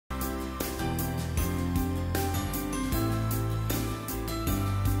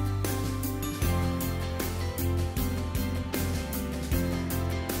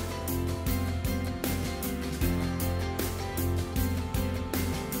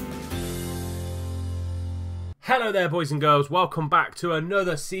Hello there, boys and girls. Welcome back to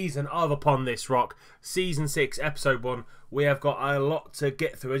another season of Upon This Rock, Season 6, Episode 1. We have got a lot to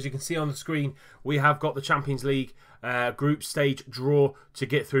get through. As you can see on the screen, we have got the Champions League group stage draw to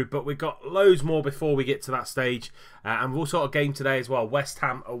get through, but we've got loads more before we get to that stage. And we've also got a game today as well, West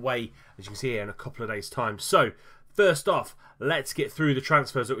Ham away, as you can see here, in a couple of days' time. So, first off, let's get through the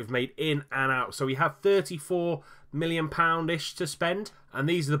transfers that we've made in and out. So we have £34 million-ish to spend, and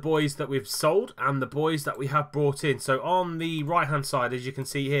these are the boys that we've sold and the boys that we have brought in. So on the right hand side, as you can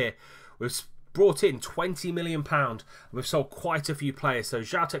see here, we've brought in £20 million. We've sold quite a few players. So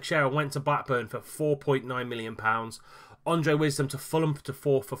João Teixeira went to Blackburn for £4.9 million. Andre Wisdom to Fulham for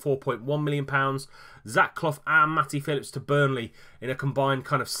 £4.1 million. Zach Clough and Matty Phillips to Burnley in a combined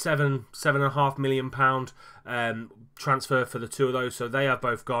kind of £7.5 million transfer for the two of those. So they have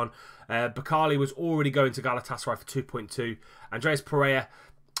both gone. Bakali was already going to Galatasaray for 2.2. Andreas Pereira,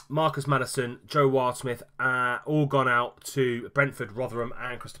 Marcus Maddison, Joe Wildsmith, all gone out to Brentford, Rotherham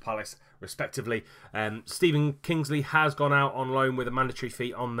and Crystal Palace, respectively. Stephen Kingsley has gone out on loan with a mandatory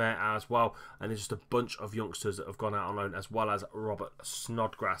fee on there as well. And there's just a bunch of youngsters that have gone out on loan, as well as Robert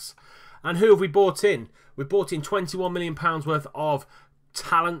Snodgrass. And who have we bought in? We've bought in £21 million worth of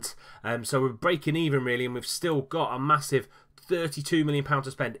talent. So we're breaking even, really, and we've still got a massive £32 million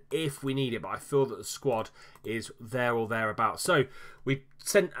to spend if we need it, but I feel that the squad is there or thereabouts. So we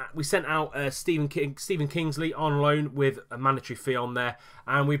sent out Stephen Kingsley on loan with a mandatory fee on there,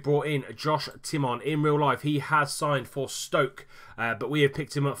 and we brought in Josh Timon. In real life, he has signed for Stoke, but we have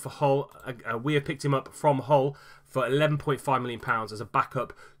picked him up for Hull. We have picked him up from Hull for £11.5 million as a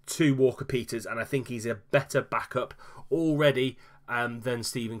backup to Walker Peters, and I think he's a better backup already than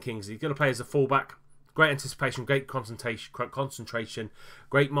Stephen Kingsley. He's going to play as a fullback. Great anticipation, great concentration,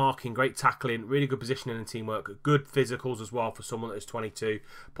 great marking, great tackling, really good positioning and teamwork, good physicals as well for someone that is 22.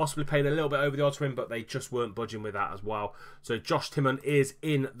 Possibly played a little bit over the odds for him, but they just weren't budging with that as well. So Josh Timon is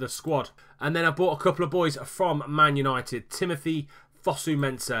in the squad. And then I bought a couple of boys from Man United. Timothy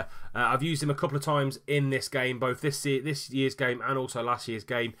Fosu-Mensah. I've used him a couple of times in this game, both this year's game and also last year's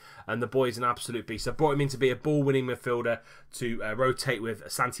game, and the boy's an absolute beast. I brought him in to be a ball-winning midfielder to rotate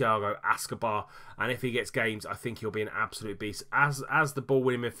with Santiago Escobar, and if he gets games, I think he'll be an absolute beast. As the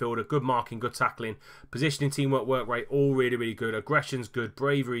ball-winning midfielder, good marking, good tackling, positioning, teamwork, work rate, all really, really good. Aggression's good,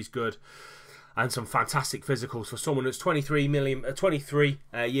 bravery's good, and some fantastic physicals for someone that's 23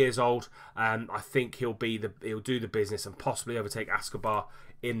 years old. I think he'll do the business and possibly overtake Escobar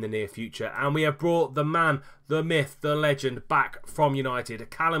in the near future. And we have brought the man, the myth, the legend back from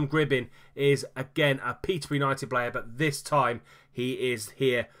United. Callum Gribbin is again a Peterborough United player, but this time he is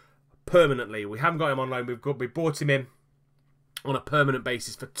here permanently. We haven't got him on loan. We brought him in on a permanent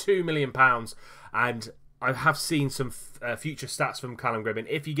basis for £2 million, and I have seen some future stats from Callum Gribbin.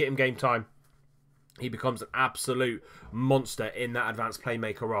 If you get him game time, he becomes an absolute monster in that advanced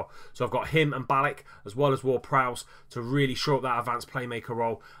playmaker role. So I've got him and Balak, as well as Ward-Prowse, to really shore up that advanced playmaker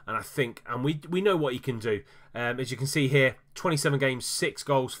role. And I think, and we know what he can do. As you can see here, 27 games, 6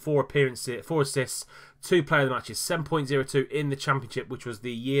 goals, 4 appearances, 4 assists, 2 player of the matches, 7.02 in the Championship, which was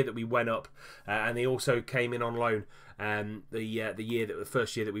the year that we went up. And he also came in on loan the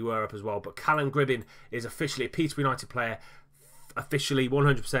first year that we were up as well. But Callum Gribbin is officially a Peterborough United player, officially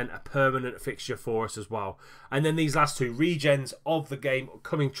 100% a permanent fixture for us as well. And then these last two regens of the game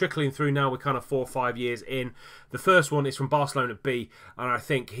trickling through now. We're kind of 4 or 5 years in. The first one is from Barcelona B, and I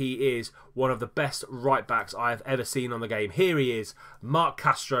think he is one of the best right backs I have ever seen on the game. Here he is, Mark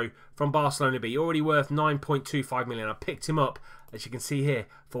Castro from Barcelona B, already worth £9.25 million. I picked him up, as you can see here,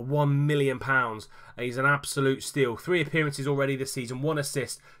 for £1 million. He's an absolute steal. 3 appearances already this season, 1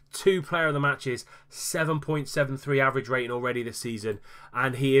 assist, 2 player of the matches, 7.73 average rating already this season,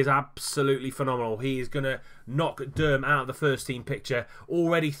 and he is absolutely phenomenal. He is going to knock Durham out of the first team picture.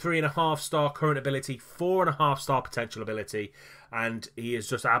 Already 3.5-star current ability, 4.5-star potential ability, and he is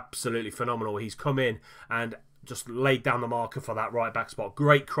just absolutely phenomenal. He's come in and just laid down the marker for that right back spot.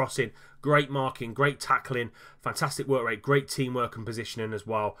 Great crossing, great marking, great tackling, fantastic work rate, great teamwork and positioning as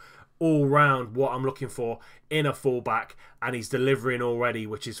well. All round what I'm looking for in a fullback, and he's delivering already,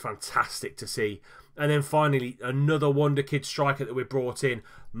 which is fantastic to see. And then finally, another wonder kid striker that we brought in.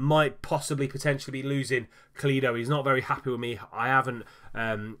 Might possibly potentially be losing Kalido. He's not very happy with me. I haven't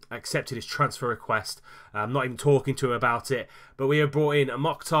accepted his transfer request. I'm not even talking to him about it. But we have brought in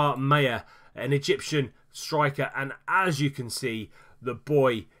Mokhtar Meyer, an Egyptian striker, and as you can see, the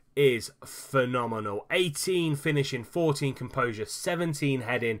boy is phenomenal. 18 finishing, 14 composure, 17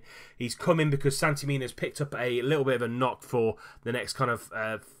 heading. He's come in because Santimina's picked up a little bit of a knock for the next kind of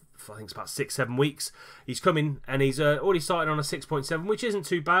I think it's about 6-7 weeks. He's come in and he's already started on a 6.7, which isn't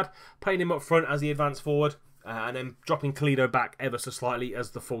too bad. Playing him up front as the advanced forward. and then dropping Kalido back ever so slightly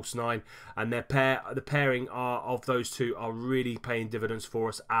as the false 9, and the pairing of those two are really paying dividends for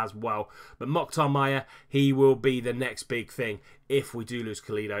us as well. But Mokhtar Maya, he will be the next big thing if we do lose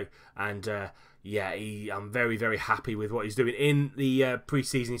Kalido, and yeah, I'm very, very happy with what he's doing. In the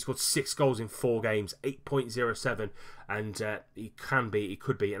pre-season, he scored 6 goals in 4 games, 8.07, and he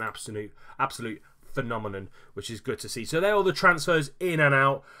could be an absolute phenomenon, which is good to see. So they're all the transfers in and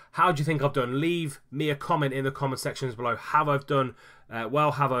out. How do you think I've done? Leave me a comment in the comment sections below. Have I done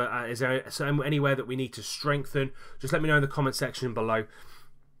well? Is there anywhere that we need to strengthen? Just let me know in the comment section below.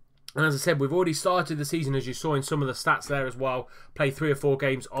 And as I said, we've already started the season, as you saw in some of the stats there as well. Played 3 or 4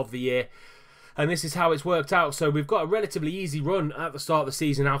 games of the year. And this is how it's worked out. So we've got a relatively easy run at the start of the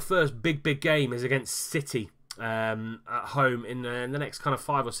season. Our first big game is against City at home in the next kind of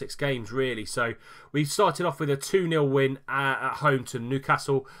 5 or 6 games, really. So we started off with a 2-0 win at home to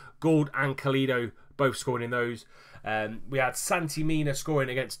Newcastle. Gould and Kalido both scoring in those. We had Santi Mina scoring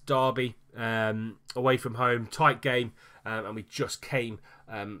against Derby away from home. Tight game, and we just came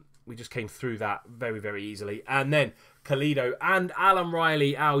through that very, very easily. And then Kalido and Alan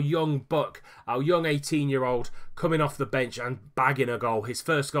Riley, our young buck, our young 18-year-old, coming off the bench and bagging a goal. His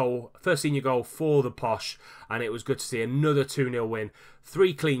first senior goal for the Posh, and it was good to see another 2-0 win.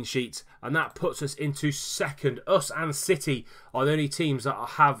 3 clean sheets, and that puts us into second. Us and City are the only teams that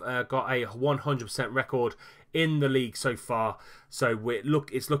have got a 100% record in the league so far. So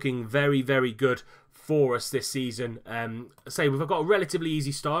it's looking very, very good for us this season. We've got a relatively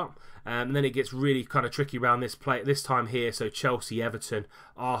easy start, and then it gets really kind of tricky around this time here. So Chelsea, Everton,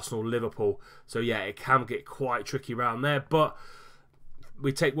 Arsenal, Liverpool. So yeah, it can get quite tricky around there, but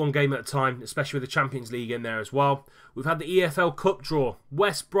we take one game at a time, especially with the Champions League in there as well. We've had the EFL Cup draw.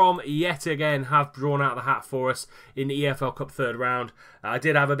 West Brom yet again have drawn out the hat for us in the EFL Cup 3rd round. I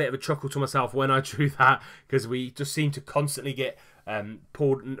did have a bit of a chuckle to myself when I drew that, because we just seem to constantly get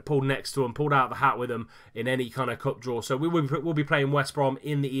pulled next to them, pulled out of the hat with them in any kind of cup draw. So we'll be playing West Brom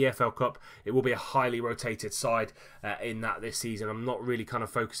in the EFL Cup. It will be a highly rotated side in that this season. I'm not really kind of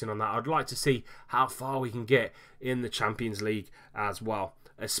focusing on that. I'd like to see how far we can get in the Champions League as well.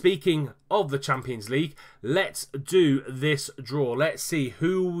 Speaking of the Champions League, let's do this draw. Let's see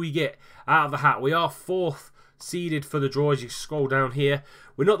who we get out of the hat. We are 4th seeded for the draw as you scroll down here.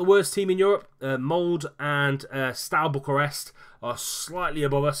 We're not the worst team in Europe. Mold and Steaua Bucharest are slightly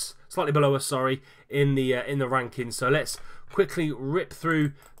below us, sorry, in the rankings. So let's quickly rip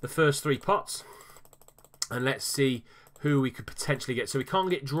through the first 3 pots, and let's see who we could potentially get. So we can't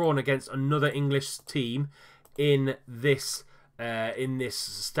get drawn against another English team in this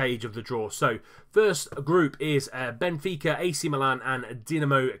stage of the draw. So first group is Benfica, AC Milan, and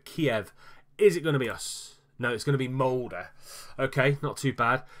Dinamo Kiev. Is it going to be us? No, it's going to be Molde. Okay, not too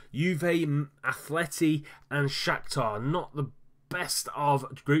bad. Juve, Atleti, and Shakhtar. Not the best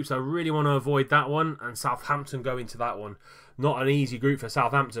of groups. I really want to avoid that one. And Southampton go into that one. Not an easy group for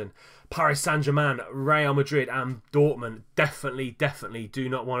Southampton. Paris Saint-Germain, Real Madrid, and Dortmund definitely do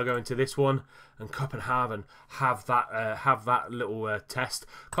not want to go into this one. And Copenhagen have that little test.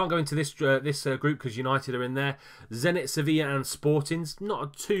 Can't go into this group because United are in there. Zenit, Sevilla, and Sporting's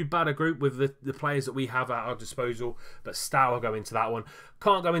not too bad a group with the players that we have at our disposal. But Steaua go into that one.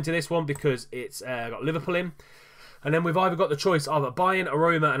 Can't go into this one because it's got Liverpool in. And then we've either got the choice of Bayern,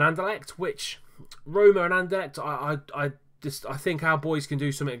 Roma, and Anderlecht. Which Roma and Anderlecht, I think our boys can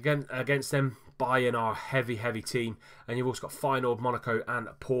do something against them. Bayern are a heavy team, and you've also got Feyenoord, Monaco, and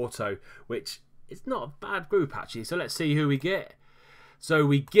Porto, which is not a bad group actually. So let's see who we get. So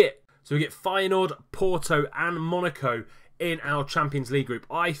we get Feyenoord, Porto, and Monaco in our Champions League group.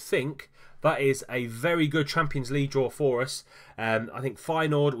 I think that is a very good Champions League draw for us. I think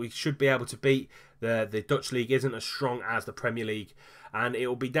Feyenoord we should be able to beat. The Dutch league isn't as strong as the Premier League, and it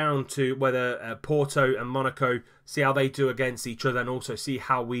will be down to whether Porto and Monaco see how they do against each other, and also see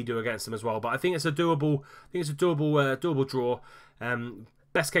how we do against them as well. But I think it's a doable. Doable draw.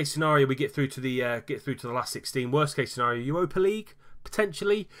 Best case scenario, we get through to the last 16. Worst case scenario, Europa League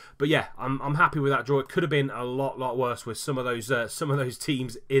potentially. But yeah, I'm happy with that draw. It could have been a lot worse with some of those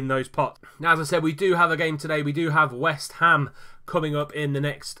teams in those pots. Now, as I said, we do have a game today. We do have West Ham coming up in the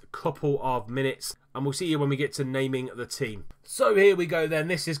next couple of minutes, and we'll see you when we get to naming the team. So here we go then.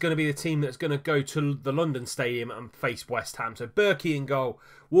 This is going to be the team that's going to go to the London Stadium and face West Ham. So Berkey in goal,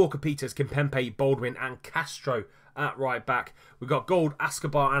 Walker-Peters, Kimpembe, Baldwin, and Castro at right back. We've got Gould,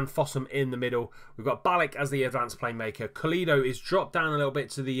 Escobar and Fossum in the middle. We've got Balik as the advanced playmaker. Kalido is dropped down a little bit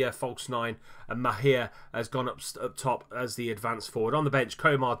to the false 9. And Mahir has gone up top as the advanced forward. On the bench,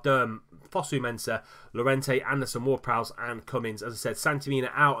 Komar, Durm, Fosu Mensah, Lorente, Anderson, Ward-Prowse and Cummins. As I said,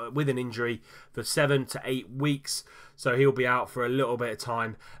 Santimina out with an injury for 7 to 8 weeks. So he'll be out for a little bit of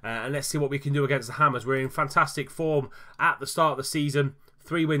time. And let's see what we can do against the Hammers. We're in fantastic form at the start of the season.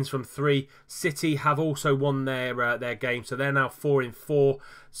 3 wins from 3. City have also won their game, so they're now 4 in 4.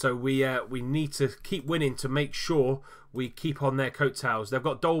 So we need to keep winning to make sure we keep on their coattails. They've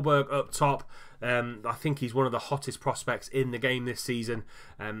got Dolberg up top. I think he's one of the hottest prospects in the game this season.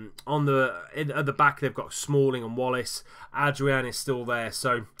 At the back, they've got Smalling and Wallace. Adrian is still there,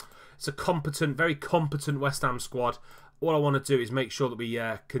 so it's a competent, very competent West Ham squad. All I want to do is make sure that we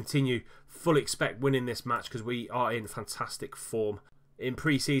continue full expect winning this match because we are in fantastic form. In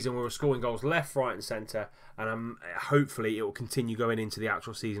pre-season, we were scoring goals left, right and centre, and hopefully it will continue going into the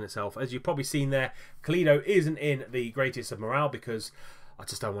actual season itself. As you've probably seen there, Kalido isn't in the greatest of morale because I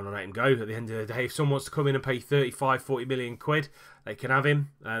just don't want to let him go. At the end of the day, if someone wants to come in and pay 35, 40 million quid, they can have him.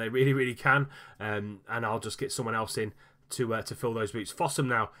 They really, really can. And I'll just get someone else in to fill those boots. Fossum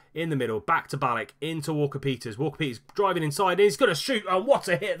now in the middle, back to Balik, into Walker-Peters. Walker-Peters driving inside, and he's going to shoot, and what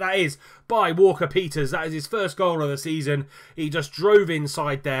a hit that is by Walker-Peters. That is his first goal of the season. He just drove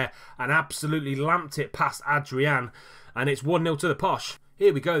inside there and absolutely lamped it past Adrian, and it's 1-0 to the Posh.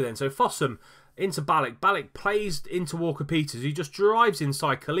 Here we go then. So Fossum into Balik. Balik plays into Walker-Peters. He just drives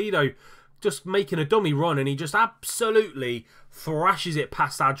inside. Kalido just making a dummy run, and he just absolutely thrashes it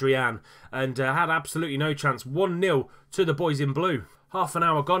past Adrian and had absolutely no chance. 1-0 to the boys in blue. Half an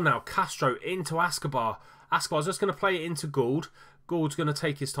hour gone now. Castro into Escobar. Escobar's just going to play it into Gould. Gould's going to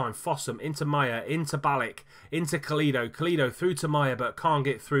take his time. Fossum into Maya, into Balik, into Kalido. Kalido through to Maya, but can't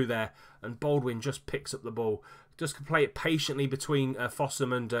get through there. And Baldwin just picks up the ball. Just play it patiently between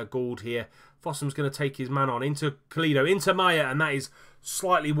Fossum and Gould here. Fossum's going to take his man on into Kalido, into Maya, and that is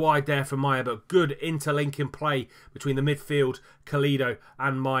slightly wide there for Maya, but good interlinking play between the midfield, Kalido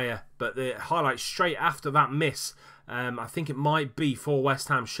and Maya. But the highlight straight after that miss, I think it might be for West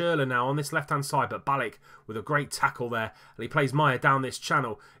Ham. Schürrle now on this left-hand side, but Balik with a great tackle there. And he plays Maya down this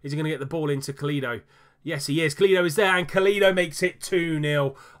channel. Is he going to get the ball into Kalido? Yes, he is. Kalido is there, and Kalido makes it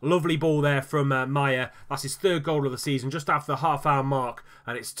 2-0. Lovely ball there from Maya. That's his 3rd goal of the season, just after the half-hour mark,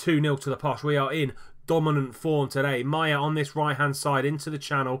 and it's 2-0 to the Posh. We are in dominant form today. Maya on this right-hand side into the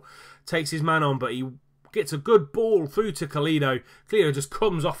channel, takes his man on, but he gets a good ball through to Kalido. Kalido just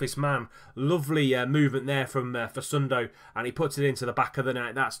comes off his man. Lovely movement there from Fasundo, and he puts it into the back of the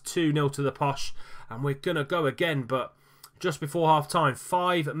net. That's 2-0 to the Posh, and we're going to go again, but just before half-time,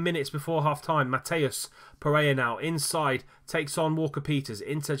 5 minutes before half-time, Mateus Pereira now inside, takes on Walker-Peters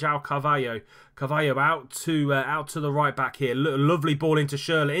into João Carvalho. Carvalho out to the right back here. Lovely ball into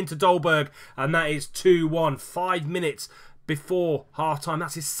Schürrle, into Dolberg, and that is 2-1. 5 minutes before half-time.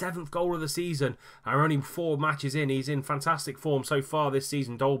 That's his 7th goal of the season. And we're only 4 matches in. He's in fantastic form so far this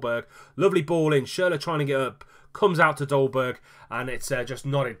season, Dolberg. Lovely ball in. Schürrle trying to get up. Comes out to Dolberg, and it's just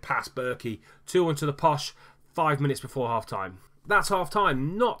nodded past Berkey. 2-1 to the Posh. 5 minutes before half-time. That's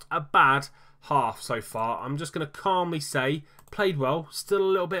half-time. Not a bad half so far. I'm just going to calmly say, played well. Still a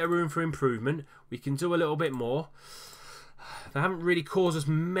little bit of room for improvement. We can do a little bit more. They haven't really caused us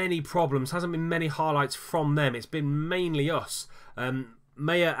many problems. Hasn't been many highlights from them. It's been mainly us.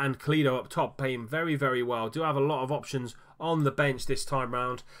 Maya and Kalido up top playing very, very well. Do have a lot of options on the bench this time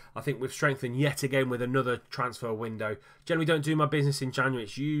round. I think we've strengthened yet again with another transfer window. Generally don't do my business in January.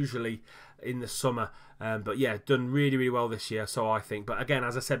 It's usually in the summer. But yeah, done really, really well this year, so I think. But again,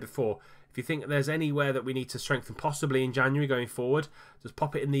 as I said before, if you think there's anywhere that we need to strengthen possibly in January going forward, just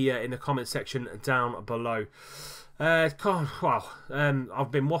pop it in the comment section down below. I've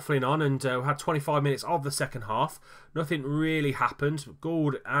been waffling on and had 25 minutes of the second half. Nothing really happened.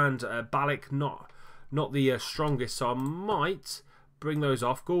 Gould and Balik not the strongest, so I might bring those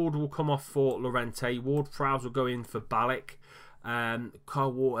off. Gould will come off for Lorente. Ward-Prowse will go in for Balik.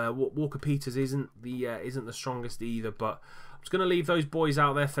 Walker-Peters isn't the strongest either, but I'm just going to leave those boys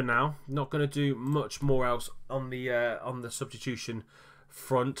out there for now. Not going to do much more else on the substitution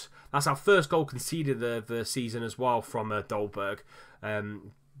front. That's our first goal conceded the season as well from Dolberg.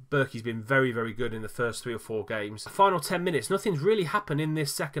 Berkey's been very, very good in the first 3 or 4 games. Final 10 minutes, nothing's really happened in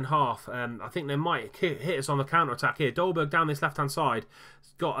this second half. I think they might hit us on the counter-attack here. Dolberg down this left-hand side.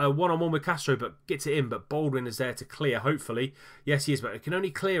 He's got a one-on-one with Castro, but gets it in. But Baldwin is there to clear, hopefully. Yes, he is, but it can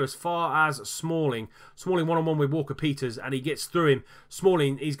only clear as far as Smalling. Smalling one-on-one with Walker-Peters, and he gets through him.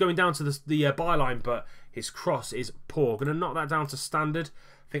 Smalling, he's going down to the byline, but his cross is poor. Going to knock that down to standard.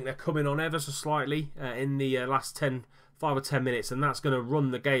 I think they're coming on ever so slightly in the last 5 or 10 minutes, and that's going to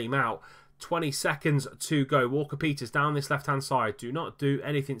run the game out. 20 seconds to go. Walker-Peters down this left-hand side. Do not do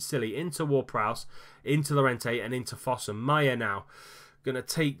anything silly. Into Ward-Prowse, into Llorente, and into Fossum. Maya now going to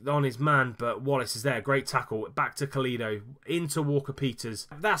take on his man, but Wallace is there. Great tackle. Back to Calido. Into Walker-Peters.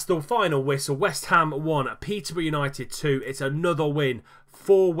 That's the final whistle. West Ham 1, Peterborough United 2. It's another win.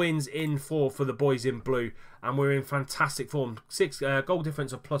 4 wins in 4 for the boys in blue, and we're in fantastic form. 6 goal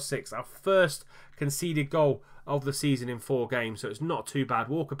difference of +6. Our first conceded goal of the season in 4 games, so it's not too bad.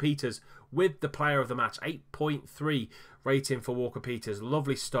 Walker-Peters with the player of the match, 8.3 rating for Walker-Peters.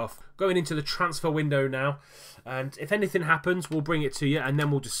 Lovely stuff. Going into the transfer window now, and if anything happens, we'll bring it to you, and then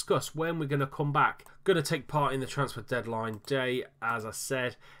we'll discuss when we're going to come back. Going to take part in the transfer deadline day, as I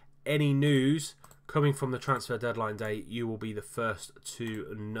said. Any news coming from the transfer deadline day, you will be the first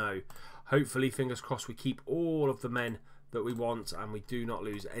to know. Hopefully, fingers crossed, we keep all of the men that we want, and we do not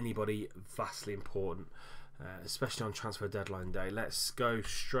lose anybody vastly important. Especially on transfer deadline day. Let's go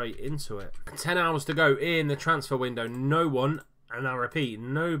straight into it. 10 hours to go in the transfer window. No one, and I repeat,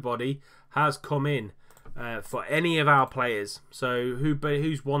 nobody has come in for any of our players. So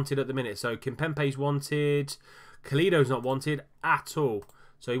who's wanted at the minute? So Kimpembe's wanted. Calido's not wanted at all.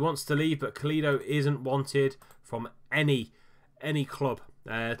 So he wants to leave, but Calido isn't wanted from any club.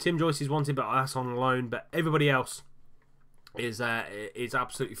 Tim Joyce is wanted, but that's on loan. But everybody else is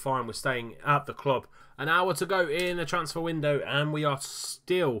absolutely fine with staying at the club. An hour to go in the transfer window, and we are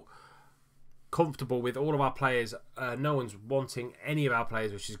still comfortable with all of our players. No one's wanting any of our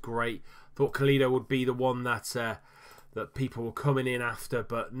players, which is great. Thought Calido would be the one that people were coming in after,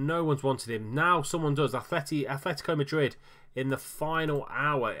 but no one's wanted him. Now someone does. Atletico Madrid in the final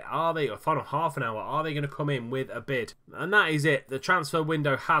hour, final half an hour, are they going to come in with a bid? And that is it. The transfer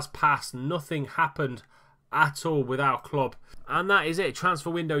window has passed. Nothing happened at all with our club, and that is it. Transfer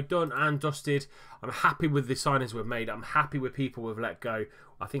window done and dusted. I'm happy with the signings we've made. I'm happy with people we've let go.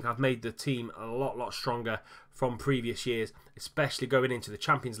 I think I've made the team a lot stronger from previous years, especially going into the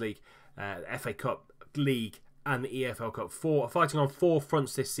Champions League, FA Cup, League, and the EFL Cup. Fighting on 4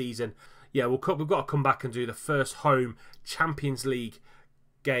 fronts this season. Yeah, we've got to come back and do the first home Champions League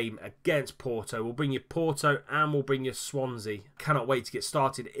game against Porto. We'll bring you Porto and we'll bring you Swansea. Cannot wait to get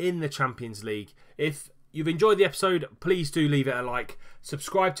started in the Champions League. If you've enjoyed the episode, please do leave it a like.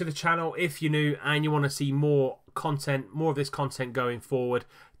 Subscribe to the channel if you're new and you want to see more content, more of this content going forward.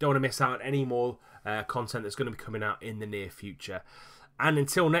 Don't want to miss out on any more content that's going to be coming out in the near future. And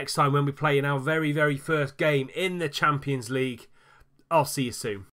until next time, when we play in our very, very first game in the Champions League, I'll see you soon.